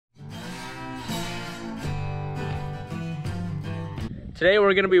Today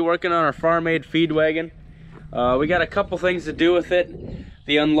we're going to be working on our farm-made feed wagon. We got a couple things to do with it.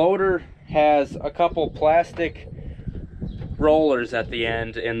 The unloader has a couple plastic rollers at the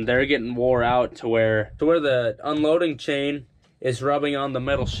end, and they're getting wore out to where the unloading chain is rubbing on the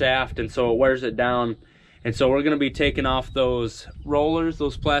metal shaft, and so it wears it down. And so we're going to be taking off those rollers,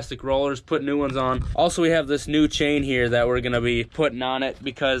 those plastic rollers, put new ones on. Also, we have this new chain here that we're going to be putting on it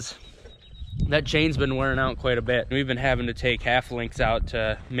because that chain's been wearing out quite a bit. We've been having to take half links out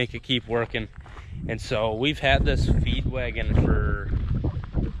to make it keep working. And so we've had this feed wagon for,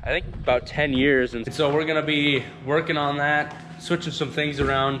 I think, about 10 years. And so we're gonna be working on that, switching some things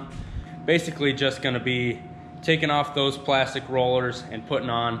around. Basically just gonna be taking off those plastic rollers and putting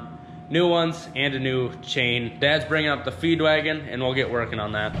on new ones and a new chain. Dad's bringing up the feed wagon and we'll get working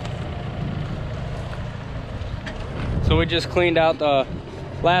on that. So we just cleaned out the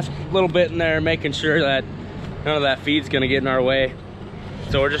last little bit in there, making sure that none of that feed's gonna get in our way.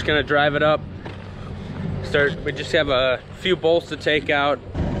 So we're just gonna drive it up. We just have a few bolts to take out.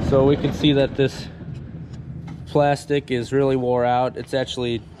 So we can see that this plastic is really wore out. It's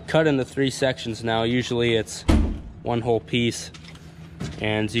actually cut into 3 sections now. Usually it's one whole piece.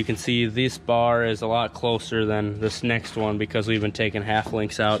 And you can see this bar is a lot closer than this next one because we've been taking half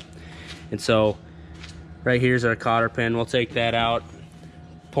links out. And so right here's our cotter pin. We'll take that out,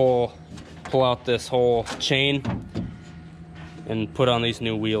 pull out this whole chain and put on these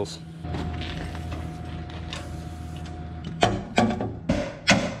new wheels.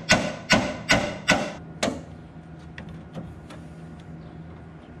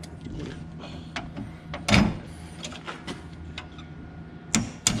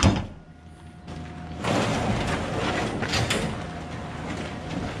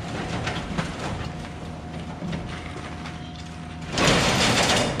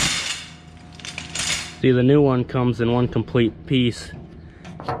 See, the new one comes in one complete piece,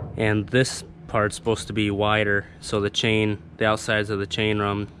 and this part's supposed to be wider, so the outsides of the chain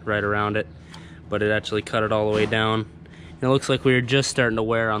run right around it, but it actually cut it all the way down. And it looks like we were just starting to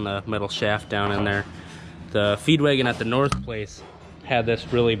wear on the metal shaft down in there. The feed wagon at the north place had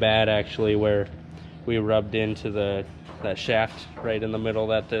this really bad, actually, where we rubbed into that shaft right in the middle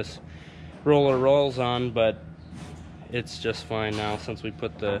that this roller rolls on, but it's just fine now since we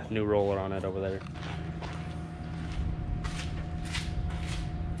put the new roller on it over there.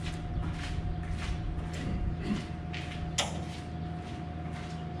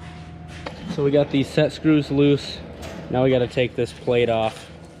 So we got these set screws loose. Now we got to take this plate off,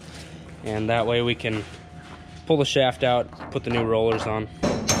 and that way we can pull the shaft out, put the new rollers on.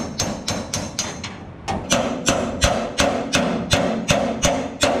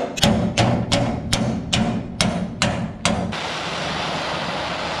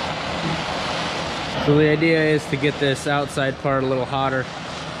 So the idea is to get this outside part a little hotter,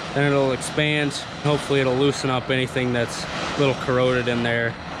 then it'll expand. Hopefully it'll loosen up anything that's a little corroded in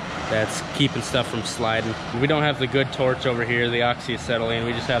there that's keeping stuff from sliding. We don't have the good torch over here, the oxyacetylene.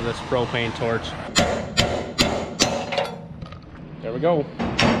 We just have this propane torch. There we go.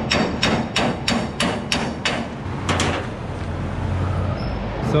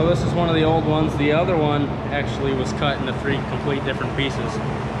 So this is one of the old ones. The other one actually was cut into 3 complete different pieces.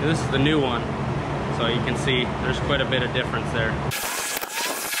 And this is the new one. So you can see there's quite a bit of difference there.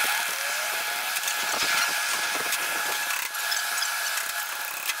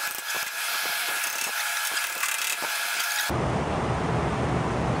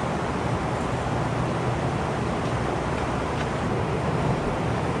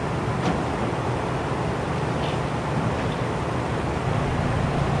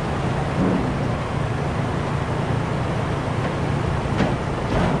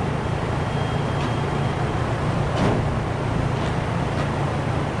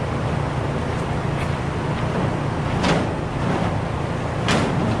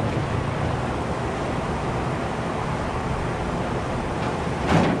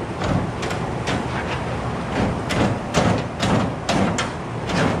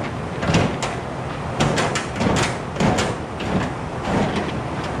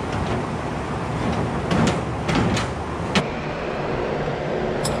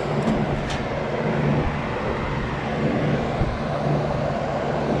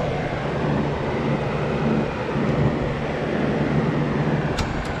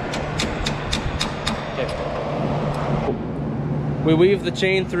 We weave the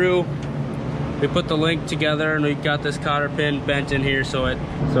chain through, we put the link together, and we got this cotter pin bent in here, so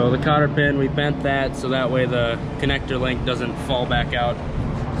the cotter pin, we bent that so that way the connector link doesn't fall back out.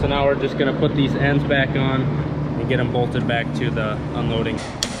 So now we're just gonna put these ends back on and get them bolted back to the unloading.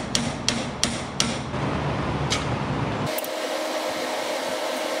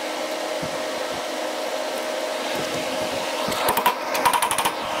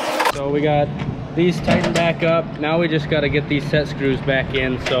 So we got these tightened back up. Now we just got to get these set screws back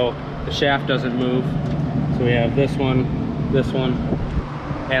in so the shaft doesn't move. So we have this one,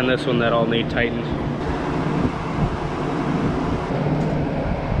 and this one that all need tightened.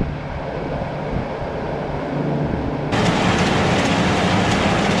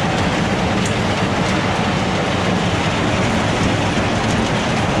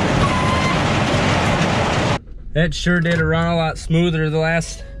 It sure did run a lot smoother the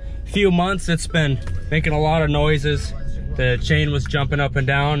last few months. It's been making a lot of noises. The chain was jumping up and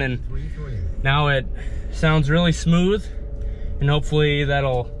down, and now it sounds really smooth, and hopefully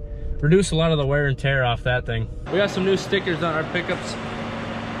that'll reduce a lot of the wear and tear off that thing. We got some new stickers on our pickups.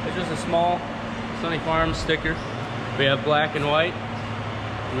 It's just a small Sunny Farms sticker. We have black and white.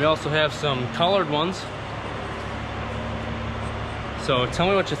 We also have some colored ones. So tell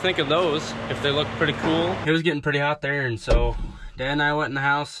me what you think of those, if they look pretty cool. It was getting pretty hot there, and so Dad and I went in the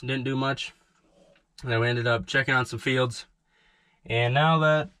house, didn't do much. And then we ended up checking on some fields. And now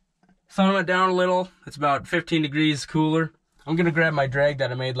that sun went down a little, it's about 15 degrees cooler. I'm gonna grab my drag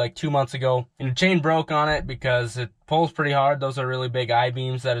that I made like 2 months ago. And the chain broke on it because it pulls pretty hard. Those are really big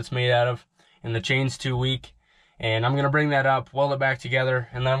I-beams that it's made out of. And the chain's too weak. And I'm gonna bring that up, weld it back together,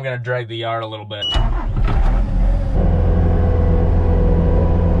 and then I'm gonna drag the yard a little bit.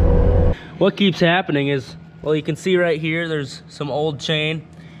 What keeps happening is, well, you can see right here, there's some old chain,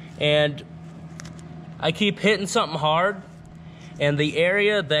 and I keep hitting something hard, and the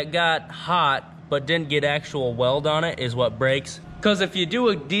area that got hot but didn't get actual weld on it is what breaks. Because if you do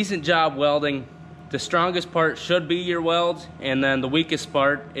a decent job welding, the strongest part should be your weld, and then the weakest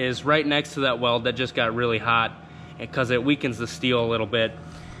part is right next to that weld that just got really hot, because it weakens the steel a little bit.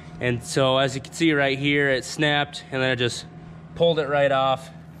 And so as you can see right here, it snapped, and then I just pulled it right off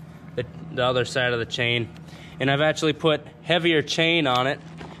the other side of the chain. And I've actually put heavier chain on it.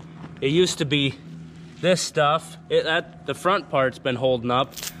 It used to be this stuff. The front part's been holding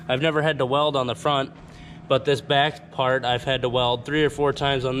up. I've never had to weld on the front, but this back part I've had to weld 3 or 4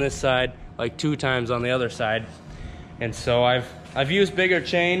 times on this side, like 2 times on the other side. And so I've used bigger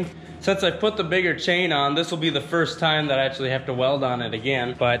chain. Since I put the bigger chain on, this will be the first time that I actually have to weld on it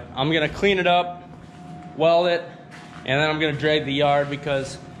again. But I'm gonna clean it up, weld it, and then I'm gonna drag the yard,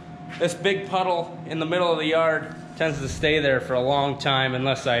 because this big puddle in the middle of the yard tends to stay there for a long time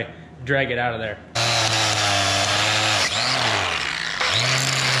unless I drag it out of there.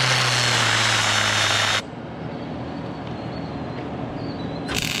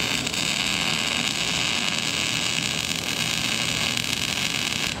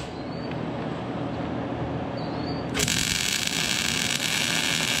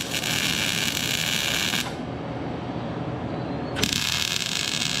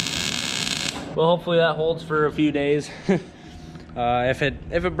 Well, hopefully that holds for a few days. If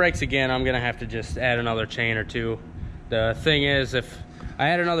it breaks again, I'm gonna have to just add another chain or 2. The thing is, if I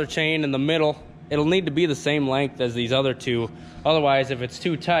add another chain in the middle, it'll need to be the same length as these other 2. Otherwise, if it's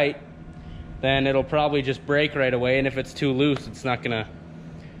too tight, then it'll probably just break right away. And if it's too loose, it's not gonna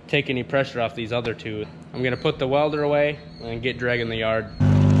take any pressure off these other 2. I'm gonna put the welder away and get dragging the yard.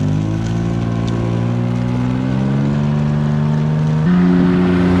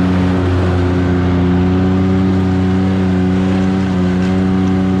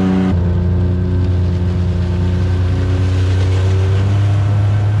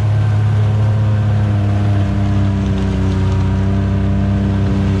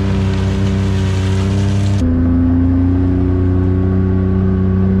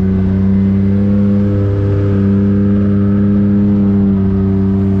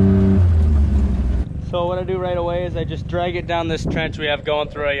 I just drag it down this trench we have going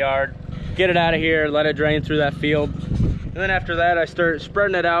through our yard, get it out of here, let it drain through that field, and then after that I start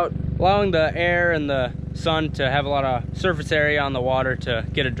spreading it out, allowing the air and the sun to have a lot of surface area on the water to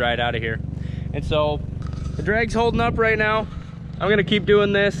get it dried out of here. And so the drag's holding up right now. I'm gonna keep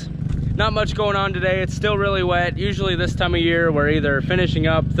doing this. Not much going on today. It's still really wet. Usually this time of year we're either finishing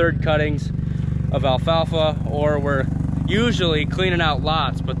up 3rd cuttings of alfalfa, or we're usually cleaning out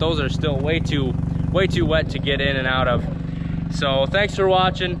lots, but those are still way too wet to get in and out of. So thanks for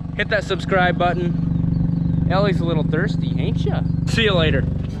watching. Hit that subscribe button. Ellie's a little thirsty, ain't ya? See you later.